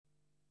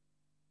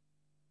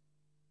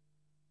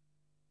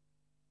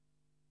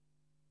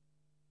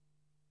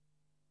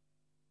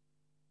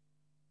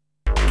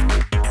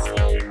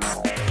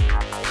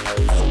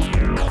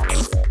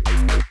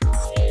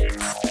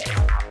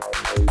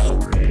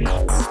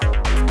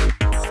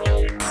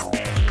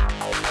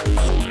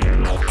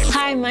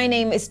my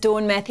name is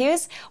Dawn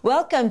Matthews.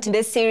 Welcome to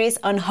this series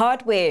on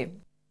hardware.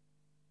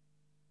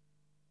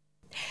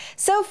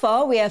 So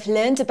far, we have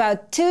learned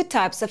about two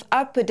types of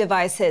output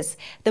devices,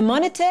 the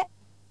monitor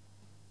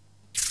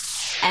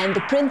and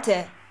the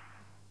printer.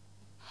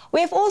 We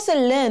have also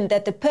learned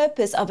that the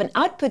purpose of an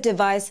output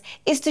device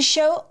is to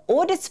show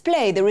or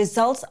display the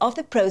results of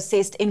the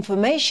processed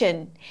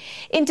information.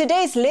 In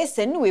today's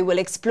lesson, we will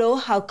explore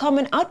how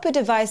common output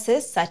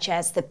devices such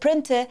as the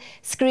printer,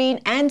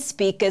 screen and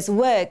speakers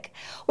work.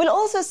 We'll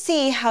also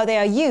see how they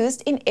are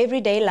used in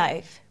everyday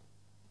life.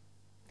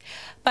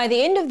 By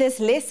the end of this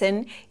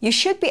lesson, you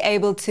should be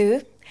able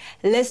to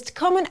list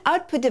common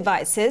output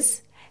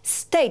devices,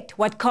 state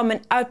what common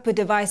output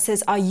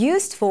devices are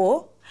used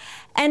for,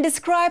 and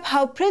describe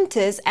how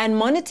printers and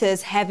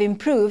monitors have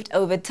improved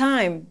over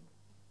time.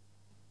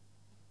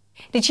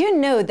 Did you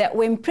know that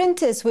when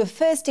printers were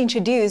first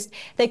introduced,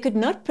 they could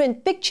not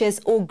print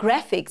pictures or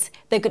graphics,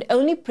 they could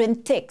only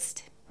print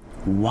text?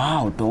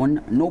 Wow,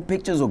 Dawn, no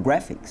pictures or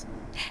graphics.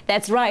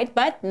 That's right,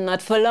 but not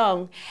for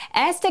long.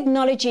 As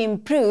technology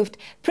improved,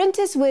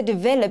 printers were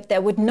developed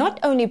that would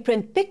not only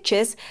print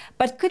pictures,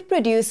 but could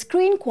produce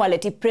screen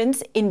quality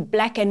prints in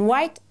black and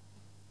white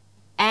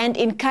and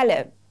in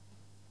color.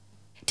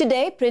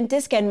 Today,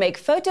 printers can make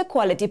photo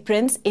quality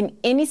prints in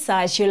any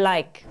size you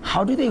like.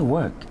 How do they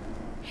work?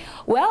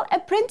 Well, a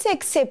printer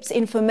accepts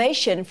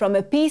information from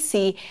a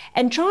PC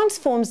and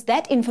transforms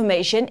that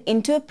information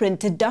into a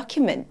printed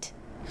document.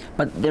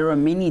 But there are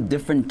many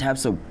different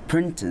types of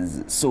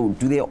printers, so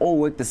do they all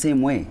work the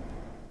same way?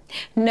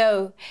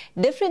 No,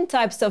 different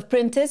types of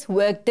printers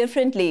work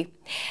differently.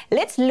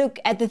 Let's look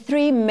at the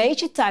three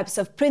major types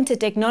of printer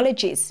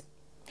technologies: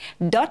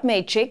 dot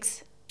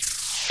matrix,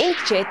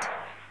 inkjet,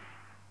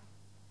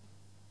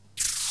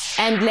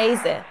 and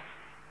laser.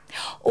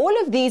 All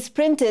of these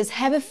printers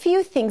have a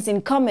few things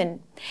in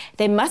common.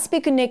 They must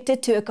be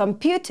connected to a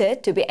computer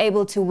to be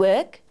able to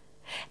work.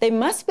 They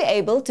must be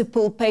able to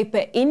pull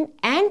paper in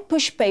and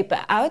push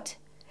paper out.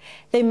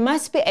 They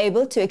must be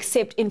able to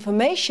accept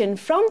information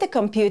from the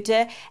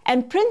computer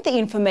and print the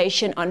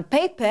information on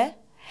paper.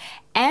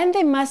 And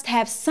they must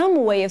have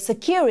some way of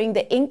securing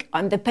the ink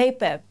on the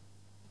paper.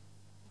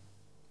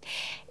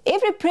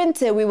 Every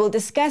printer we will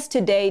discuss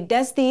today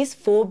does these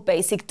four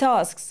basic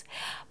tasks,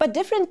 but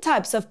different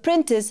types of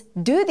printers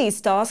do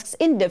these tasks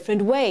in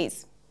different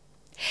ways.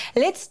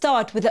 Let's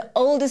start with the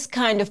oldest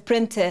kind of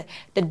printer,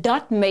 the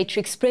dot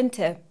matrix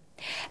printer.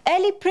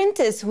 Early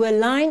printers were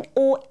line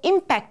or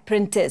impact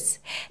printers.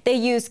 They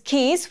used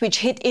keys which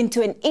hit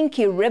into an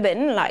inky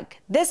ribbon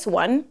like this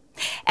one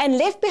and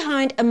left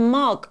behind a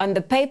mark on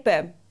the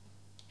paper.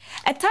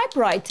 A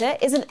typewriter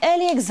is an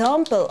early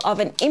example of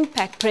an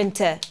impact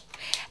printer.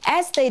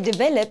 As they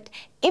developed,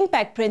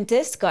 impact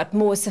printers got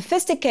more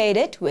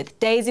sophisticated with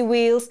daisy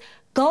wheels,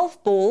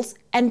 golf balls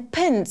and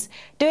pins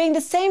doing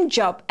the same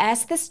job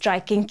as the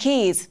striking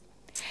keys.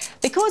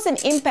 Because an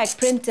impact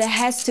printer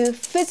has to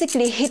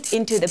physically hit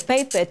into the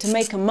paper to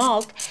make a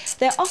mark,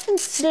 they're often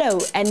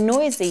slow and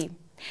noisy.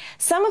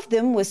 Some of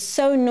them were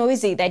so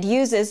noisy that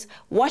users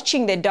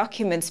watching their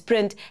documents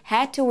print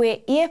had to wear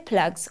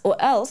earplugs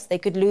or else they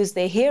could lose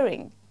their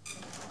hearing.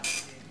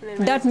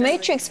 Dot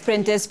matrix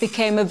printers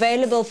became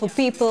available for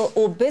people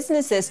or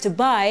businesses to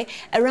buy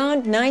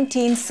around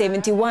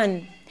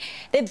 1971.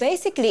 They're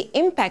basically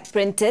impact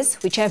printers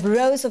which have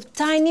rows of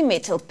tiny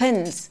metal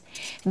pins.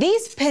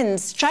 These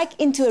pins strike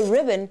into a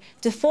ribbon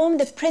to form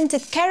the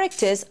printed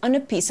characters on a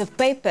piece of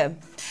paper,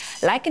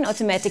 like an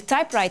automatic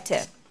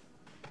typewriter.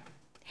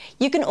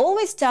 You can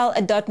always tell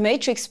a dot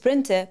matrix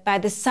printer by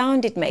the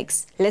sound it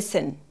makes.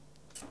 Listen.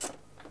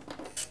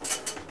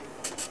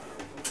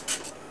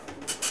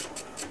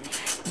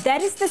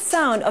 That is the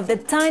sound of the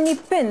tiny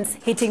pins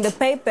hitting the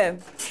paper.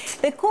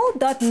 They're called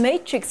dot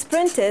matrix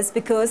printers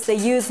because they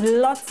use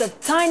lots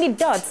of tiny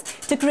dots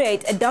to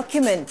create a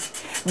document.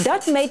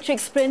 Dot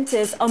matrix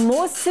printers are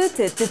more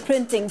suited to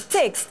printing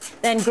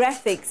text than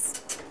graphics.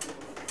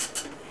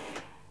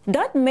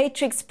 Dot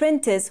matrix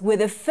printers were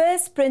the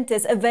first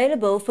printers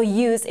available for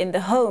use in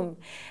the home.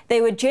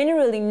 They were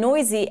generally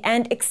noisy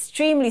and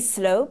extremely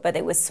slow, but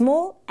they were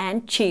small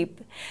and cheap.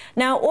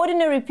 Now,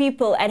 ordinary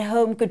people at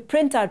home could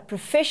print out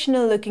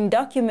professional-looking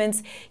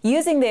documents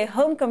using their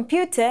home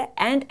computer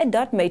and a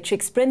dot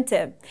matrix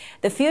printer.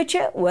 The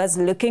future was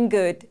looking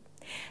good.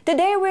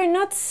 Today, we're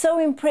not so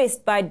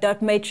impressed by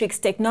dot matrix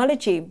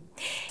technology.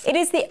 It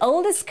is the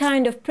oldest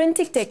kind of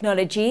printing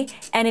technology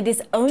and it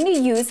is only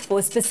used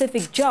for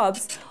specific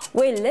jobs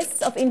where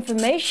lists of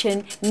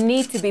information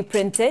need to be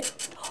printed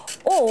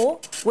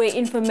or where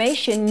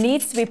information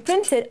needs to be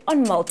printed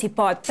on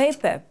multi-part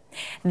paper.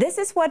 This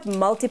is what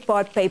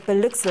multi-part paper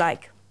looks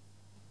like.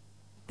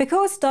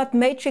 Because dot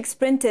matrix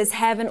printers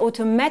have an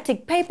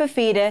automatic paper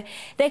feeder,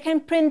 they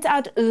can print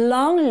out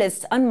long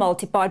lists on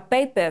multi-part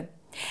paper.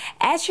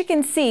 As you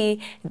can see,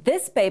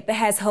 this paper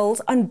has holes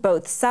on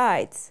both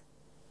sides.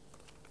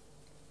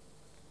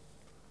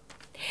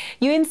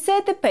 You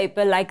insert the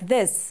paper like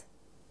this.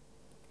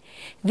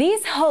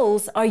 These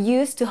holes are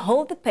used to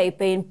hold the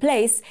paper in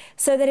place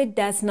so that it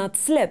does not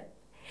slip.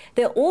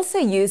 They're also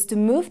used to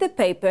move the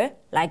paper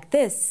like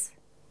this.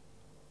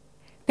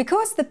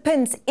 Because the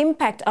pins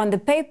impact on the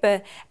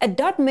paper, a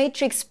dot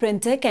matrix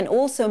printer can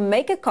also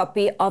make a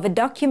copy of a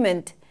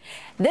document.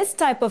 This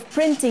type of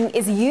printing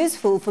is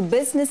useful for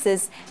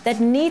businesses that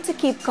need to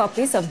keep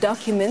copies of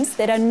documents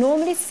that are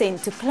normally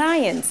sent to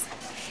clients.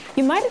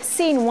 You might have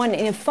seen one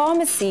in a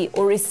pharmacy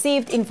or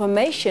received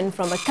information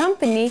from a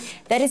company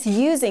that is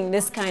using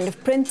this kind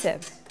of printer.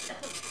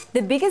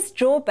 The biggest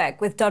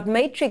drawback with dot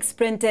matrix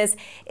printers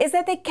is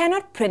that they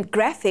cannot print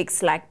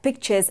graphics like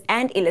pictures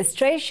and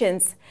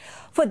illustrations.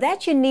 For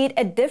that, you need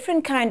a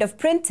different kind of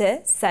printer,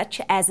 such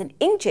as an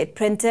inkjet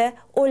printer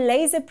or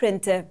laser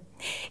printer.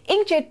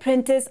 Inkjet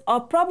printers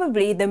are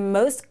probably the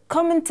most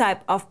common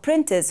type of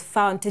printers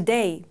found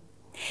today.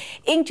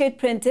 Inkjet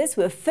printers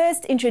were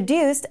first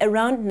introduced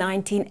around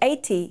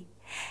 1980.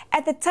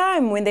 At the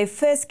time when they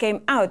first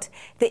came out,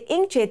 the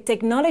inkjet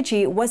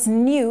technology was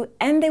new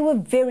and they were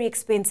very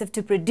expensive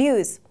to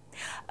produce.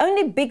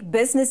 Only big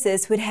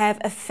businesses would have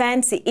a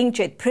fancy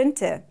inkjet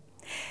printer.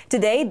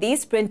 Today,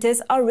 these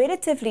printers are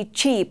relatively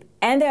cheap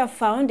and they are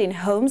found in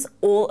homes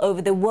all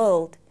over the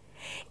world.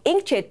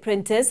 Inkjet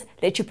printers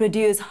let you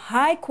produce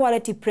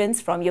high-quality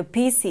prints from your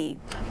PC.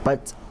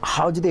 But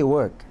how do they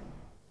work?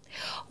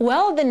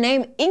 Well, the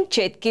name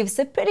inkjet gives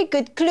a pretty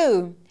good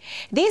clue.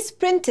 These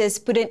printers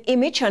put an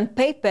image on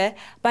paper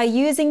by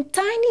using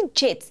tiny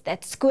jets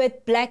that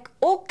squirt black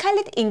or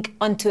colored ink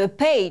onto a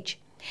page.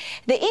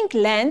 The ink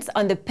lands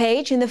on the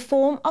page in the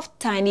form of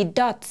tiny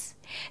dots.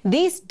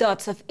 These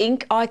dots of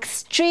ink are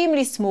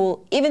extremely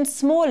small, even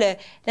smaller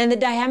than the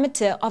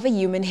diameter of a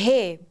human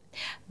hair.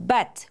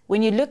 But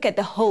when you look at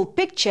the whole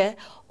picture,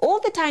 all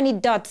the tiny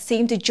dots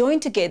seem to join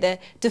together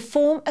to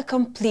form a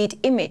complete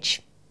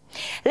image.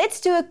 Let's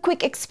do a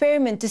quick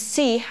experiment to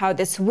see how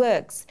this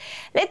works.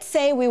 Let's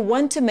say we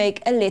want to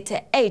make a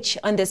letter H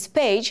on this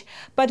page,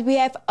 but we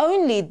have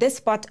only this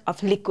spot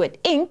of liquid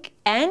ink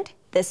and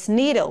this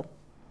needle.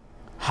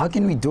 How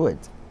can we do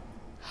it?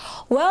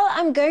 Well,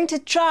 I'm going to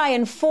try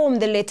and form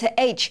the letter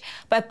H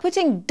by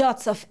putting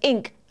dots of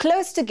ink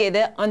close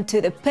together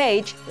onto the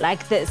page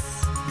like this.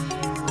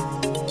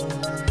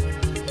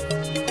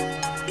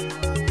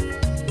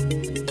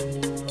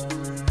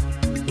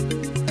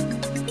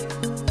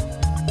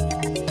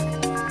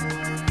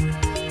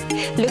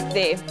 Look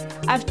there,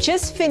 I've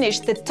just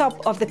finished the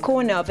top of the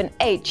corner of an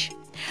H.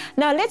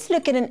 Now let's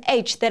look at an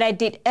H that I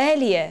did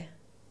earlier.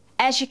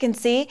 As you can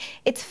see,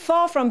 it's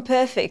far from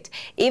perfect,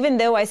 even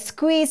though I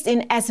squeezed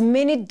in as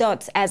many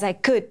dots as I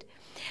could.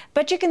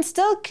 But you can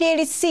still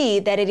clearly see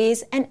that it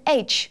is an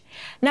H.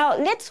 Now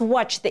let's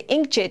watch the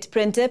inkjet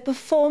printer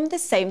perform the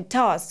same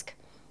task.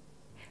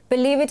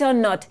 Believe it or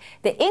not,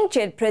 the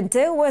inkjet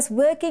printer was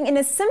working in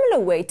a similar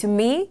way to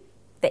me,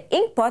 the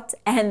inkpot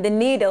and the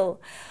needle.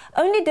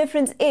 Only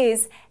difference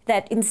is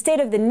that instead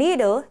of the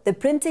needle, the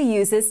printer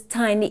uses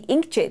tiny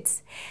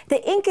inkjets.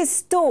 The ink is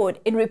stored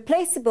in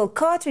replaceable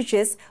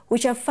cartridges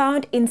which are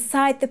found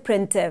inside the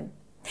printer.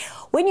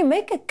 When you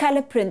make a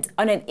color print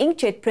on an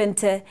inkjet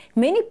printer,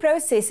 many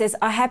processes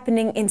are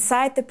happening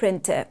inside the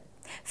printer.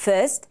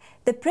 First,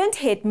 the print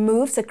head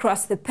moves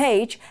across the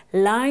page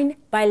line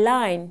by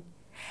line.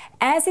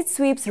 As it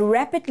sweeps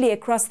rapidly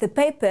across the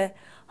paper,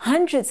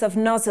 hundreds of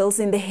nozzles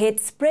in the head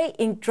spray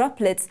ink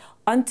droplets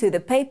onto the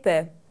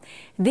paper.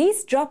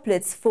 These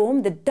droplets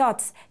form the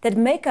dots that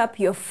make up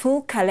your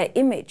full color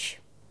image.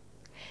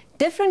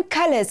 Different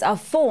colors are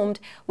formed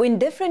when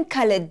different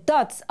colored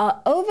dots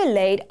are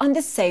overlaid on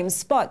the same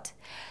spot.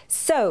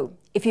 So,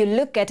 if you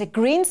look at a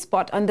green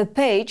spot on the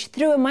page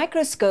through a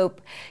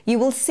microscope, you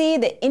will see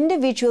the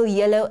individual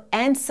yellow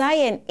and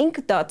cyan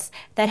ink dots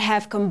that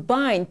have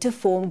combined to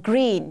form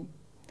green.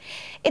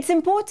 It's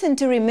important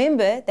to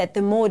remember that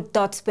the more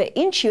dots per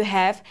inch you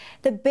have,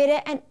 the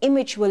better an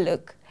image will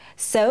look.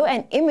 So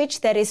an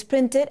image that is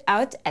printed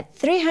out at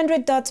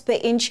 300 dots per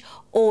inch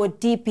or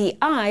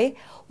DPI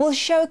will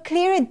show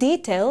clearer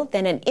detail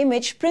than an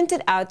image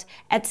printed out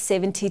at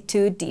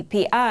 72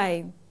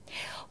 DPI.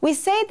 We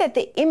say that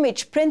the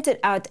image printed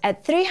out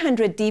at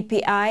 300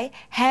 DPI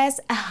has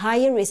a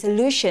higher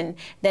resolution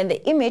than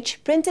the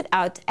image printed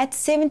out at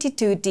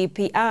 72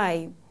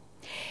 DPI.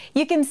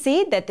 You can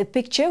see that the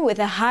picture with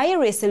a higher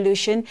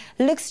resolution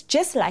looks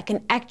just like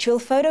an actual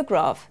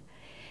photograph.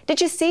 Did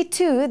you see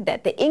too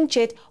that the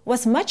inkjet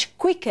was much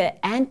quicker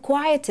and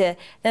quieter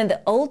than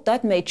the old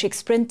dot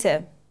matrix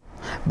printer?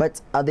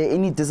 But are there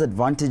any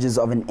disadvantages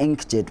of an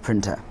inkjet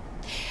printer?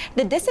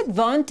 The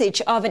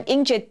disadvantage of an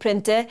inkjet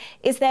printer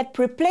is that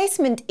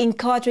replacement ink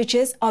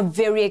cartridges are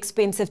very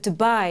expensive to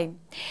buy.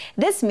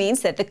 This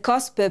means that the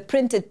cost per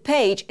printed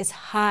page is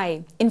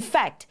high. In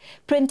fact,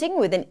 printing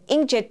with an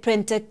inkjet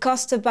printer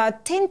costs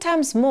about 10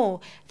 times more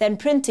than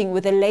printing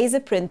with a laser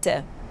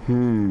printer.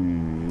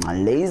 A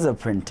laser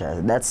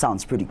printer, that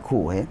sounds pretty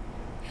cool, eh?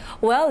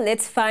 Well,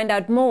 let's find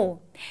out more.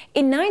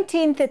 In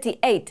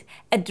 1938,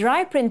 a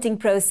dry printing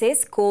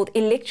process called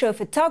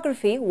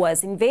electrophotography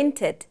was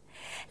invented.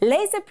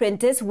 Laser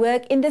printers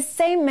work in the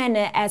same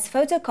manner as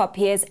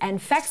photocopiers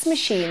and fax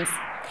machines.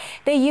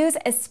 They use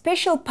a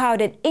special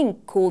powdered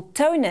ink called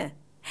toner.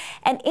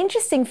 An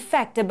interesting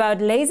fact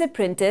about laser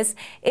printers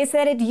is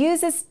that it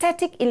uses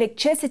static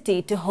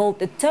electricity to hold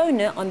the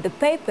toner on the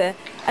paper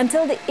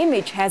until the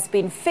image has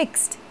been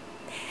fixed.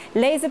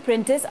 Laser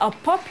printers are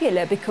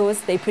popular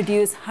because they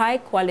produce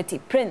high-quality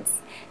prints.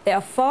 They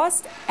are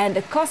fast and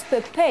the cost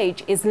per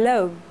page is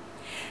low.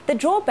 The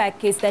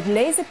drawback is that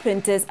laser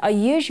printers are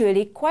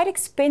usually quite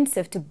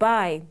expensive to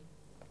buy.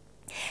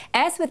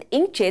 As with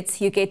inkjets,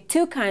 you get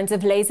two kinds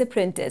of laser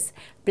printers,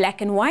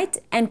 black and white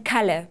and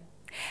color.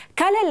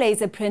 Color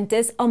laser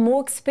printers are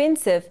more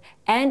expensive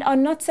and are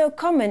not so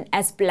common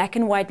as black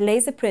and white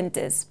laser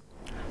printers.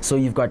 So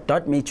you've got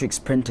dot matrix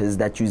printers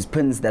that use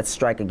pins that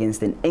strike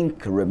against an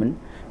ink ribbon.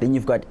 Then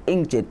you've got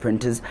inkjet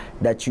printers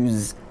that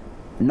use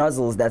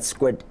nozzles that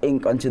squirt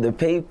ink onto the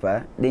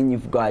paper. Then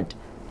you've got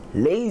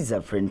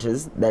laser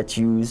printers that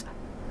use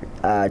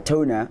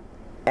toner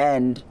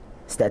and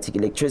static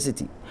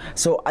electricity.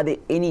 So are there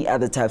any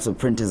other types of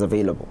printers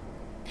available?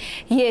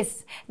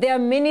 Yes, there are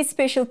many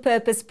special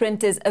purpose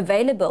printers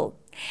available.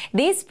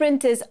 These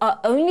printers are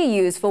only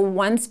used for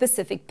one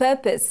specific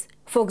purpose.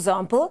 For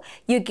example,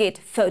 you get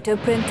photo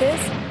printers,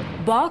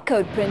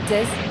 barcode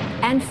printers,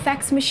 and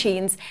fax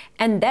machines,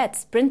 and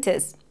that's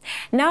printers.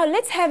 Now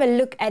let's have a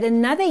look at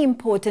another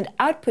important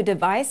output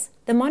device,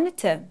 the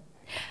monitor.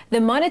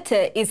 The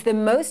monitor is the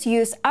most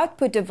used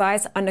output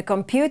device on a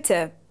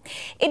computer.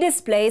 It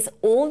displays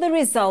all the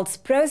results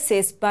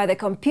processed by the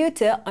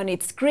computer on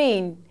its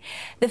screen.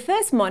 The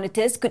first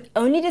monitors could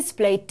only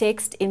display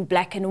text in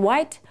black and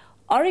white,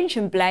 orange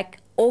and black,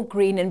 or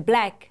green and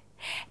black.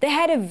 They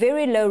had a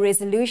very low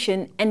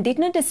resolution and did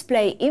not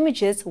display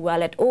images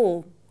well at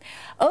all.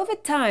 Over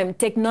time,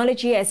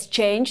 technology has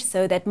changed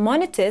so that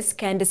monitors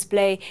can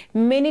display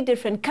many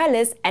different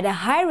colors at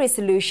a high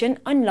resolution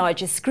on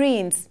larger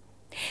screens.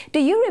 Do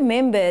you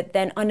remember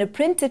that on a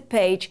printed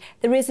page,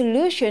 the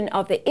resolution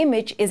of the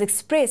image is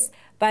expressed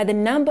by the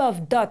number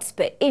of dots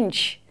per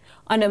inch?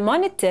 On a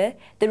monitor,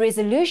 the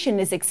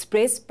resolution is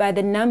expressed by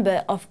the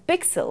number of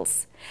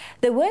pixels.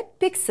 The word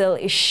pixel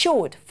is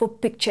short for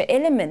picture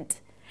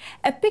element.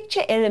 A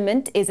picture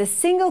element is a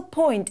single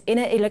point in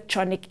an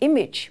electronic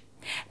image.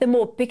 The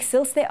more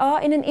pixels there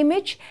are in an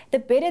image, the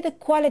better the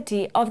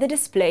quality of the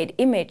displayed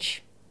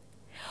image.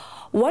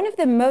 One of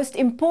the most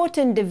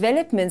important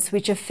developments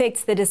which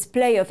affects the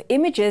display of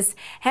images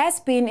has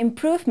been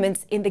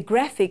improvements in the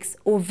graphics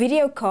or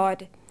video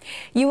card.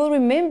 You will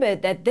remember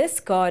that this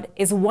card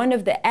is one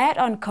of the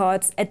add-on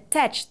cards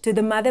attached to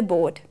the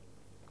motherboard.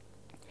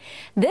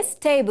 This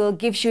table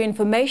gives you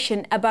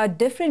information about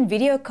different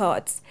video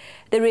cards,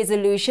 the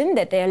resolution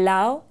that they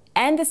allow,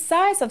 and the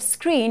size of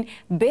screen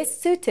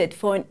best suited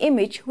for an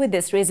image with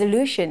this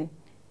resolution.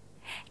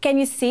 Can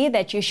you see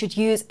that you should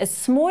use a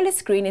smaller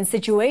screen in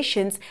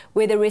situations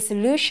where the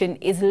resolution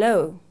is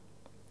low?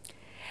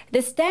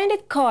 The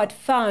standard card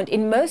found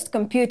in most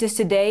computers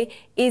today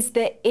is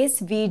the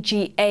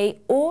SVGA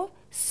or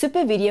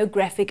Super Video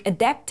Graphic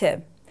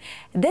Adapter.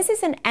 This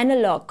is an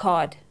analog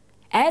card,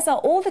 as are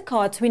all the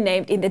cards we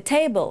named in the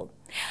table.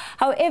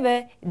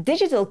 However,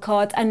 digital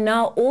cards are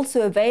now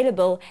also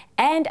available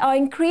and are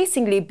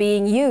increasingly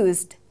being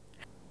used.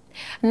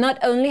 Not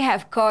only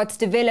have cards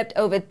developed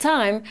over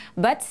time,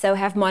 but so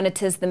have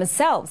monitors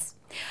themselves.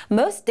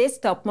 Most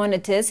desktop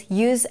monitors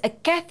use a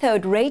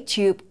cathode ray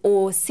tube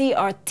or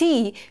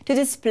CRT to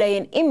display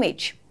an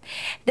image.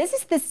 This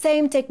is the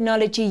same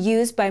technology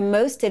used by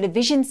most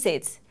television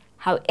sets.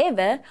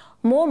 However,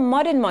 more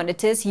modern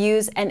monitors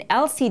use an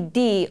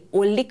LCD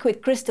or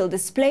liquid crystal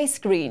display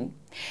screen.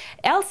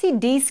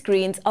 LCD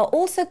screens are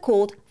also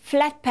called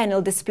flat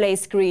panel display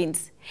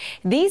screens.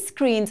 These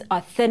screens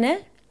are thinner,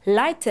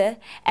 lighter,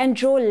 and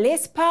draw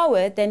less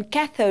power than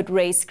cathode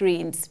ray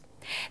screens.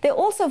 They're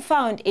also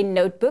found in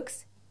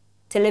notebooks,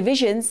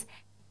 televisions,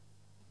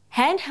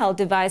 handheld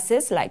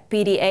devices like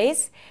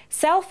PDAs,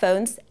 cell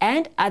phones,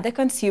 and other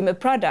consumer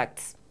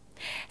products.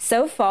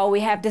 So far,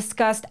 we have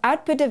discussed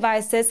output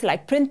devices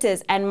like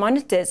printers and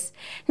monitors.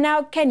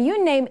 Now, can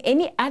you name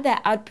any other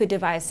output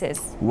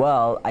devices?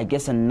 Well, I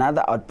guess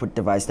another output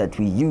device that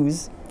we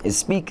use is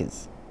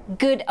speakers.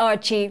 Good,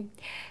 Archie.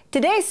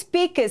 Today,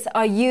 speakers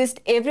are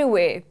used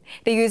everywhere.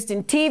 They're used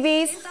in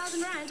TVs,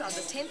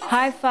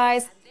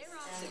 hi-fis,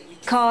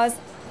 cars,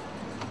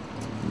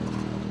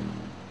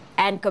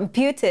 and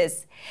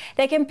computers.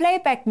 They can play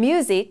back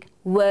music,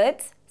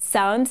 words,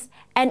 sounds,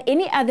 and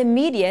any other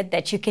media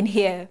that you can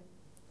hear.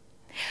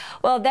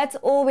 Well, that's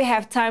all we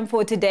have time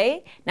for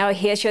today. Now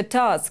here's your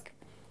task.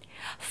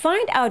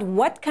 Find out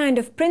what kind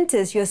of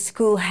printers your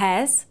school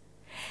has.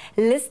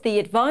 List the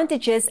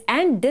advantages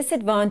and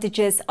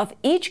disadvantages of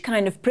each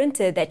kind of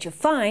printer that you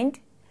find.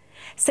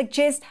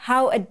 Suggest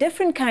how a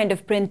different kind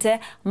of printer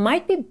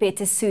might be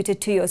better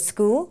suited to your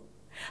school.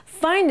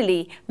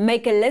 Finally,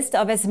 make a list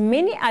of as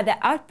many other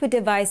output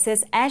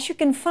devices as you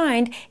can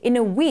find in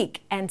a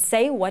week and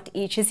say what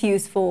each is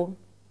used for.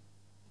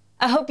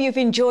 I hope you've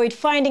enjoyed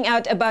finding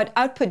out about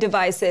output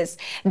devices.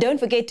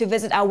 Don't forget to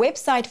visit our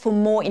website for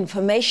more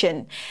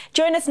information.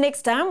 Join us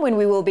next time when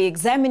we will be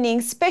examining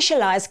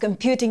specialized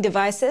computing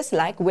devices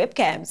like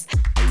webcams.